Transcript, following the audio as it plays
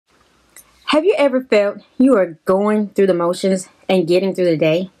Have you ever felt you are going through the motions and getting through the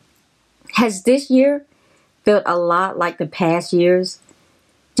day? Has this year felt a lot like the past years?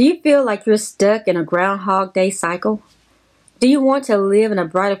 Do you feel like you're stuck in a Groundhog Day cycle? Do you want to live in a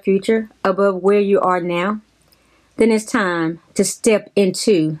brighter future above where you are now? Then it's time to step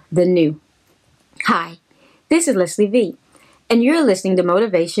into the new. Hi, this is Leslie V, and you're listening to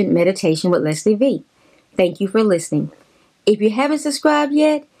Motivation Meditation with Leslie V. Thank you for listening. If you haven't subscribed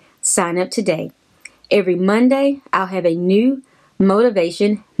yet, sign up today. Every Monday, I'll have a new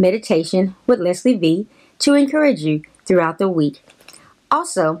motivation meditation with Leslie V to encourage you throughout the week.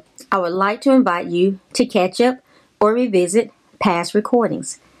 Also, I would like to invite you to catch up or revisit past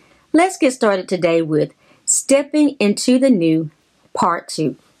recordings. Let's get started today with Stepping into the New, Part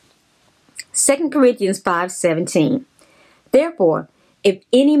 2. 2 Corinthians 5:17. Therefore, if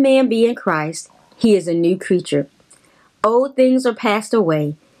any man be in Christ, he is a new creature. Old things are passed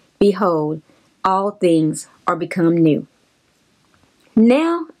away. Behold, all things are become new.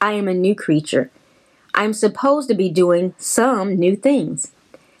 Now I am a new creature. I am supposed to be doing some new things.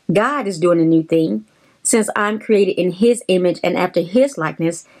 God is doing a new thing. Since I'm created in His image and after His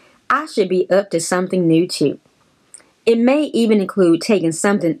likeness, I should be up to something new too. It may even include taking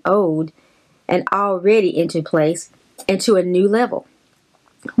something old and already into place into a new level.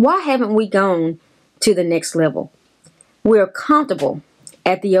 Why haven't we gone to the next level? We're comfortable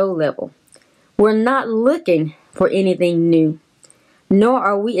at the old level. We're not looking for anything new, nor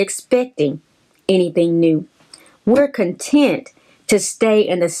are we expecting anything new. We're content to stay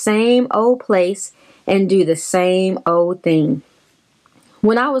in the same old place and do the same old thing.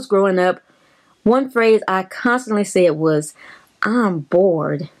 When I was growing up, one phrase I constantly said was, "I'm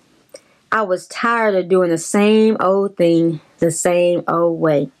bored." I was tired of doing the same old thing the same old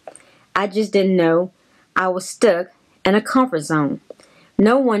way. I just didn't know. I was stuck in a comfort zone.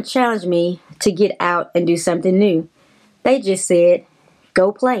 No one challenged me to get out and do something new. They just said,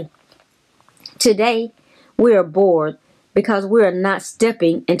 go play. Today, we are bored because we are not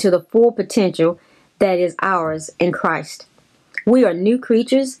stepping into the full potential that is ours in Christ. We are new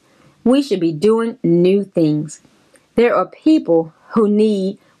creatures. We should be doing new things. There are people who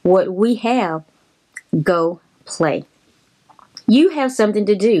need what we have. Go play. You have something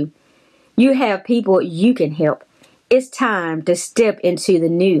to do. You have people you can help. It's time to step into the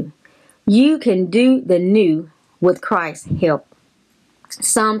new. You can do the new with Christ's help.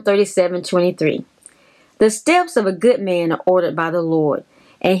 Psalm 37:23. The steps of a good man are ordered by the Lord,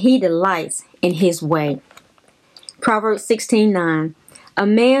 and He delights in His way. Proverbs 16:9. A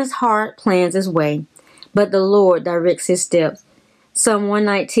man's heart plans his way, but the Lord directs his steps. Psalm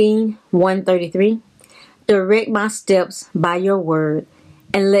 119:133. Direct my steps by your word,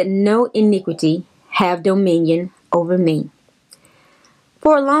 and let no iniquity have dominion over me.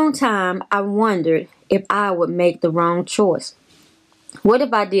 For a long time, I wondered if I would make the wrong choice. What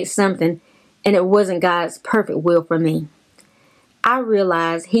if I did something and it wasn't God's perfect will for me? I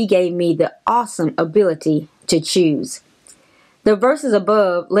realized He gave me the awesome ability to choose. The verses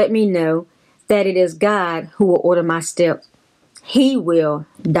above let me know that it is God who will order my steps. He will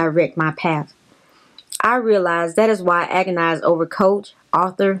direct my path. I realize that is why I agonize over coach,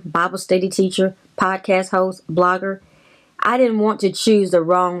 author, Bible study teacher, podcast host, blogger. I didn't want to choose the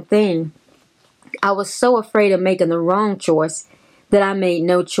wrong thing. I was so afraid of making the wrong choice that I made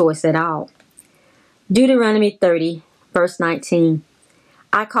no choice at all. Deuteronomy 30, verse 19.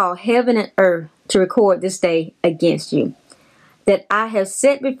 I call heaven and earth to record this day against you, that I have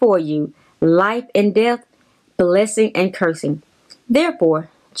set before you life and death, blessing and cursing. Therefore,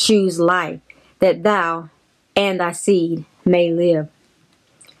 choose life, that thou and thy seed may live.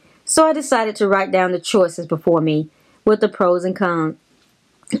 So I decided to write down the choices before me with the pros and cons.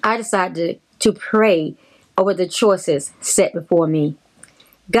 I decided to pray over the choices set before me.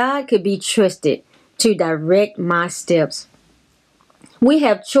 God could be trusted to direct my steps. We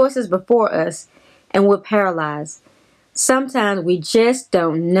have choices before us and we're paralyzed. Sometimes we just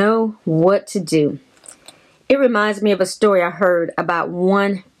don't know what to do. It reminds me of a story I heard about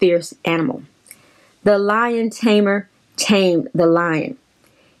one fierce animal. The lion tamer tamed the lion.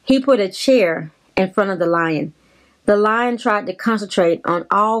 He put a chair in front of the lion. The lion tried to concentrate on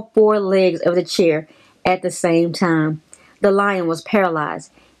all four legs of the chair at the same time. The lion was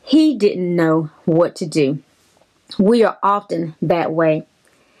paralyzed. He didn't know what to do. We are often that way.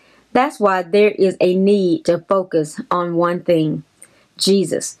 That's why there is a need to focus on one thing: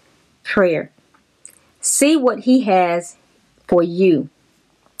 Jesus, prayer. See what He has for you.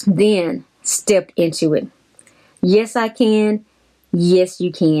 Then step into it. Yes, I can. Yes,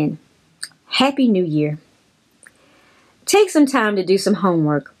 you can. Happy New Year. Take some time to do some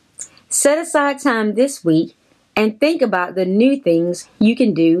homework. Set aside time this week and think about the new things you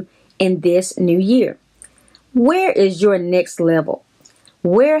can do in this new year. Where is your next level?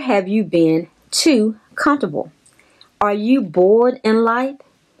 Where have you been too comfortable? Are you bored in life?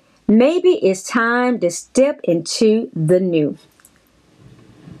 Maybe it's time to step into the new.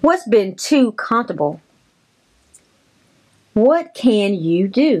 What's been too comfortable? What can you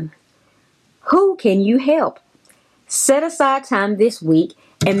do? Who can you help? Set aside time this week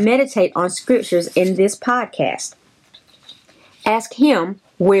and meditate on scriptures in this podcast. Ask Him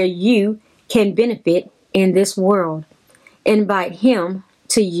where you can benefit in this world. Invite Him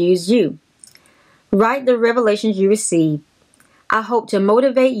to use you. Write the revelations you receive. I hope to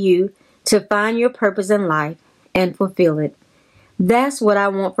motivate you to find your purpose in life and fulfill it. That's what I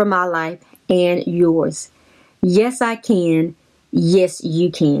want for my life and yours. Yes, I can. Yes, you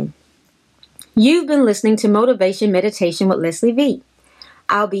can. You've been listening to Motivation Meditation with Leslie V.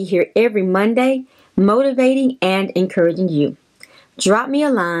 I'll be here every Monday, motivating and encouraging you. Drop me a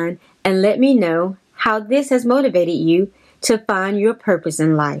line and let me know how this has motivated you to find your purpose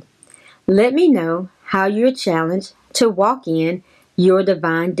in life. Let me know how you're challenged to walk in your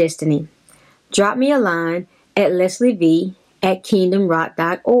divine destiny. Drop me a line at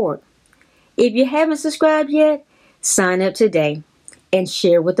lesliev@kingdomrock.org. If you haven't subscribed yet, sign up today and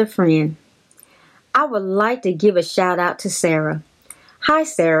share with a friend. I would like to give a shout out to Sarah. Hi,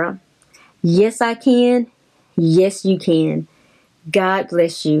 Sarah. Yes, I can. Yes, you can. God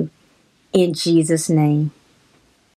bless you. In Jesus' name.